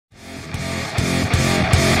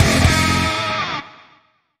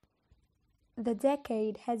The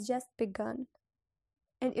decade has just begun,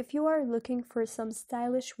 and if you are looking for some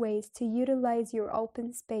stylish ways to utilize your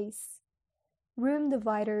open space, room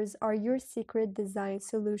dividers are your secret design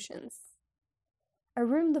solutions. A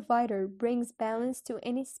room divider brings balance to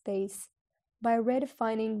any space by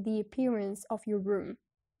redefining the appearance of your room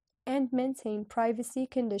and maintain privacy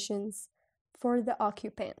conditions for the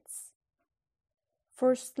occupants.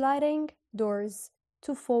 For sliding doors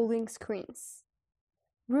to folding screens,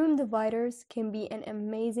 room dividers can be an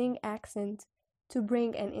amazing accent to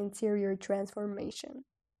bring an interior transformation.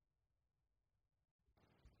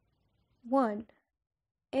 1.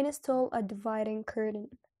 Install a dividing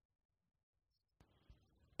curtain.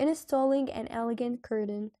 Installing an elegant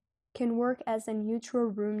curtain can work as a neutral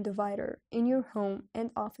room divider in your home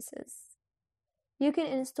and offices. You can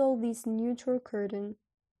install this neutral curtain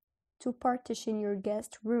to partition your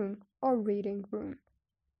guest room or reading room.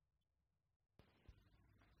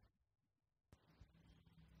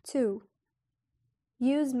 2.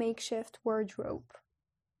 Use makeshift wardrobe.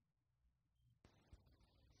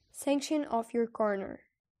 Section off your corner.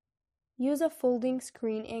 Use a folding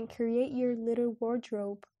screen and create your little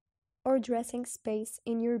wardrobe or dressing space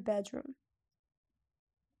in your bedroom.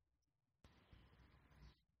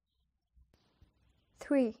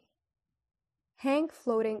 3. Hang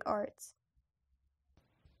floating art.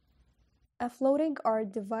 A floating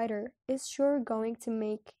art divider is sure going to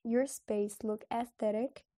make your space look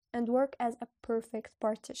aesthetic and work as a perfect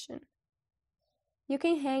partition. You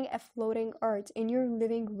can hang a floating art in your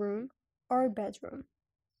living room or bedroom.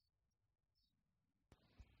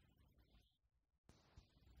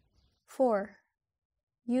 4.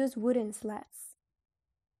 Use wooden slats.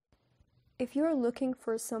 If you're looking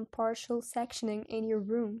for some partial sectioning in your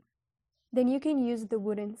room, then you can use the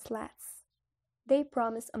wooden slats. They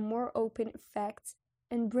promise a more open effect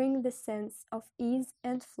and bring the sense of ease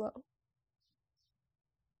and flow.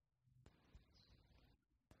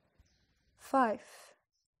 5.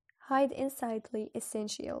 Hide unsightly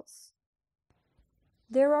essentials.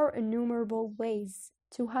 There are innumerable ways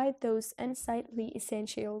to hide those unsightly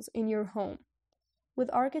essentials in your home, with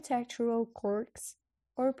architectural quirks,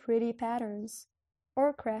 or pretty patterns,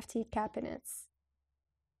 or crafty cabinets.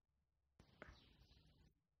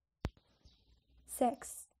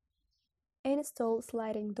 6. Install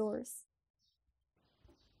sliding doors.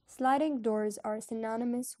 Sliding doors are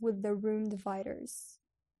synonymous with the room dividers.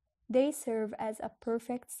 They serve as a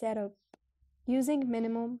perfect setup, using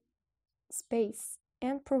minimum space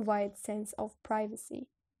and provide sense of privacy.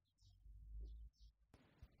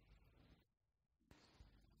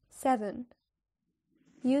 7.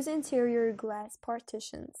 Use interior glass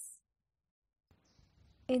partitions.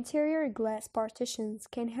 Interior glass partitions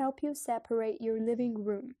can help you separate your living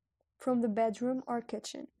room from the bedroom or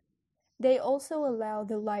kitchen. They also allow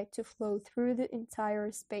the light to flow through the entire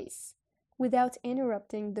space without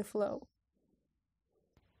interrupting the flow.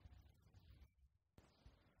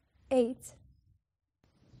 8.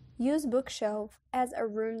 Use bookshelf as a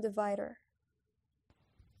room divider.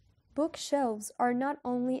 Bookshelves are not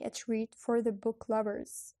only a treat for the book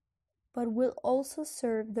lovers, but will also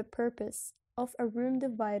serve the purpose of a room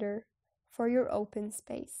divider for your open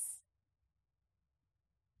space.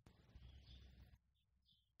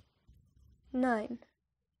 9.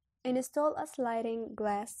 Install a sliding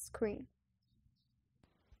glass screen.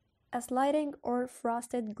 A sliding or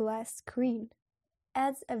frosted glass screen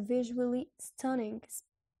adds a visually stunning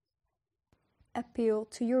appeal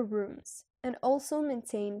to your rooms and also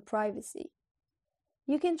maintain privacy.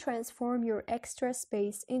 You can transform your extra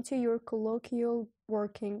space into your colloquial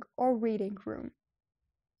working or reading room.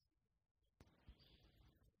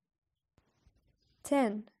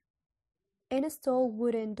 10. Install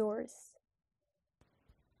wooden doors.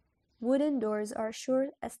 Wooden doors are sure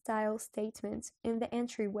a style statement in the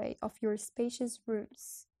entryway of your spacious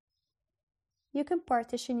rooms. You can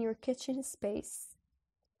partition your kitchen space,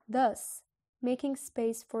 thus making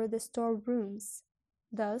space for the storerooms,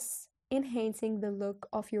 thus enhancing the look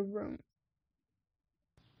of your room.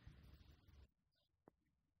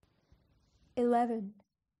 11.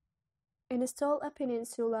 Install a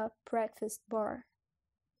peninsula breakfast bar.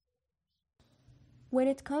 When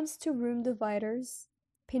it comes to room dividers,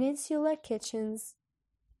 peninsula kitchens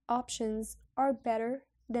options are better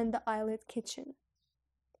than the islet kitchen.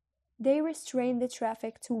 They restrain the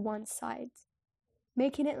traffic to one side,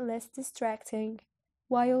 making it less distracting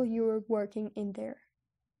while you're working in there.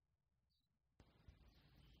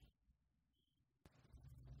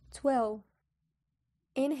 12.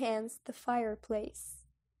 Enhance the fireplace.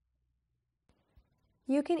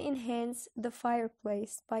 You can enhance the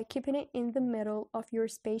fireplace by keeping it in the middle of your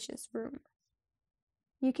spacious room.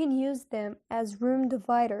 You can use them as room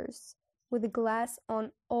dividers with glass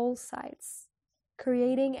on all sides,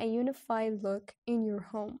 creating a unified look in your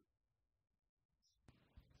home.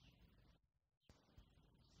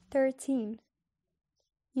 13.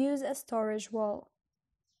 Use a storage wall.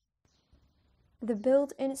 The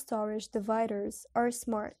built-in storage dividers are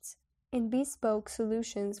smart and bespoke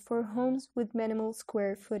solutions for homes with minimal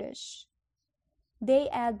square footage. They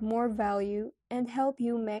add more value and help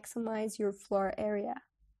you maximize your floor area.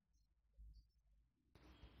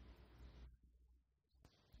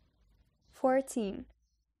 14.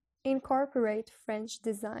 Incorporate French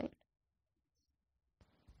design.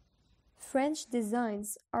 French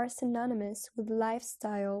designs are synonymous with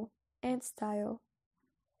lifestyle and style.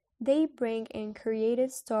 They bring in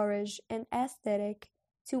creative storage and aesthetic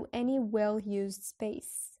to any well-used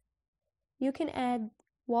space. You can add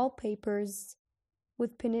wallpapers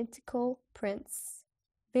with pinnacle prints,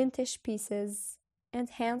 vintage pieces, and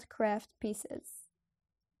handcraft pieces.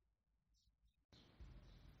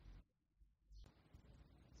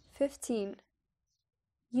 15.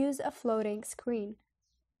 Use a floating screen.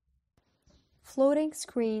 Floating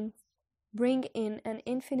screens bring in an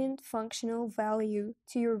infinite functional value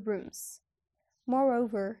to your rooms.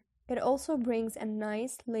 Moreover, it also brings a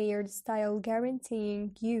nice layered style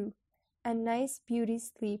guaranteeing you a nice beauty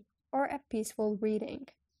sleep or a peaceful reading.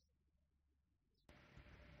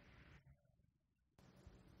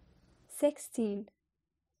 16.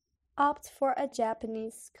 Opt for a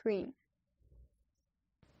Japanese screen.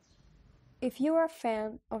 If you are a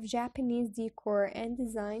fan of Japanese decor and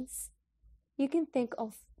designs, you can think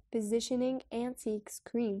of positioning antique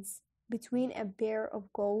screens between a pair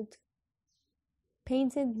of gold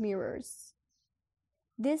painted mirrors.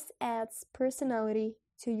 This adds personality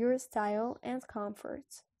to your style and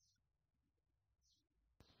comfort.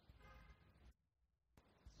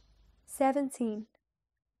 17.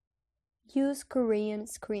 Use Korean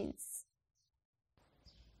screens.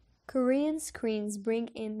 Korean screens bring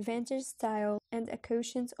in vintage style and a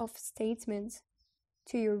quotient of statement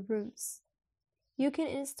to your rooms. You can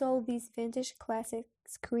install these vintage classic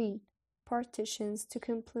screen partitions to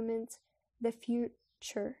complement the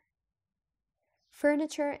future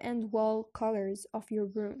furniture and wall colors of your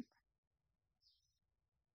room.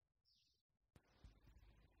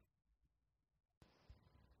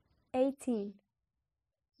 18.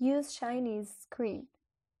 Use Chinese screen.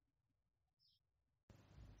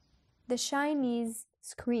 The Chinese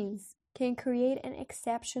screens can create an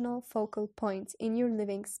exceptional focal point in your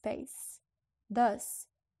living space, thus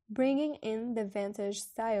bringing in the vintage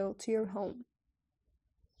style to your home.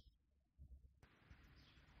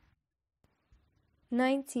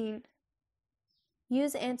 19.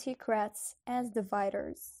 Use antique rats as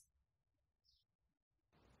dividers.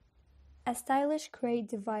 A stylish crate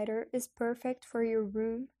divider is perfect for your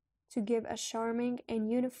room to give a charming and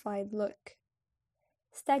unified look.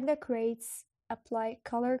 Stack the crates, apply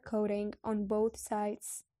color coding on both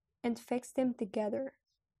sides, and fix them together.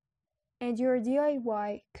 And your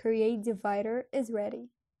DIY crate divider is ready.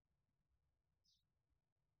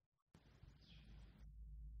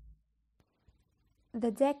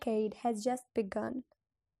 The decade has just begun,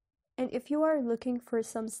 and if you are looking for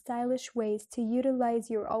some stylish ways to utilize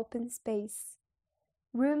your open space,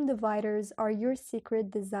 room dividers are your secret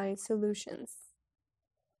design solutions.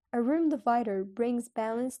 A room divider brings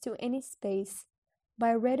balance to any space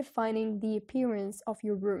by redefining the appearance of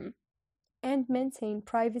your room and maintain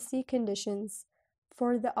privacy conditions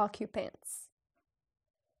for the occupants.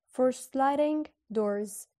 For sliding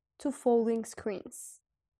doors to folding screens,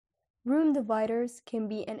 room dividers can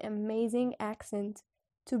be an amazing accent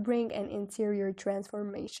to bring an interior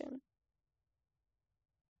transformation.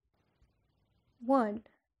 1.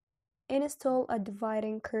 Install a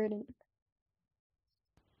dividing curtain.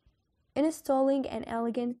 Installing an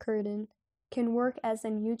elegant curtain can work as a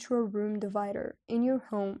neutral room divider in your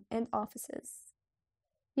home and offices.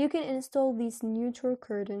 You can install this neutral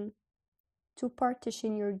curtain to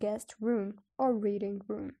partition your guest room or reading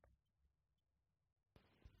room.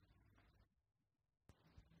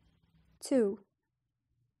 2.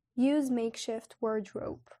 Use makeshift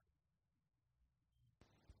wardrobe.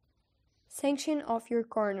 Section off your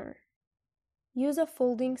corner. Use a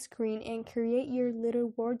folding screen and create your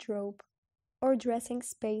little wardrobe or dressing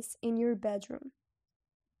space in your bedroom.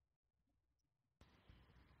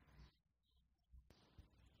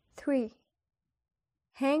 3.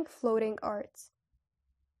 Hang floating art.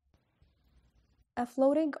 A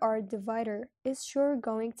floating art divider is sure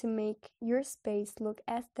going to make your space look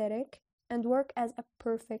aesthetic and work as a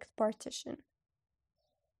perfect partition.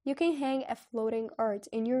 You can hang a floating art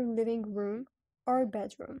in your living room or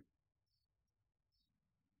bedroom.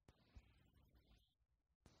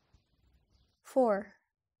 4.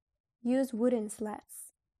 Use wooden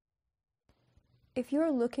slats. If you're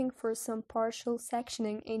looking for some partial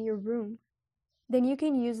sectioning in your room, then you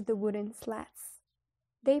can use the wooden slats.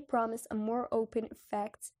 They promise a more open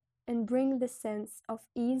effect and bring the sense of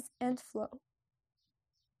ease and flow.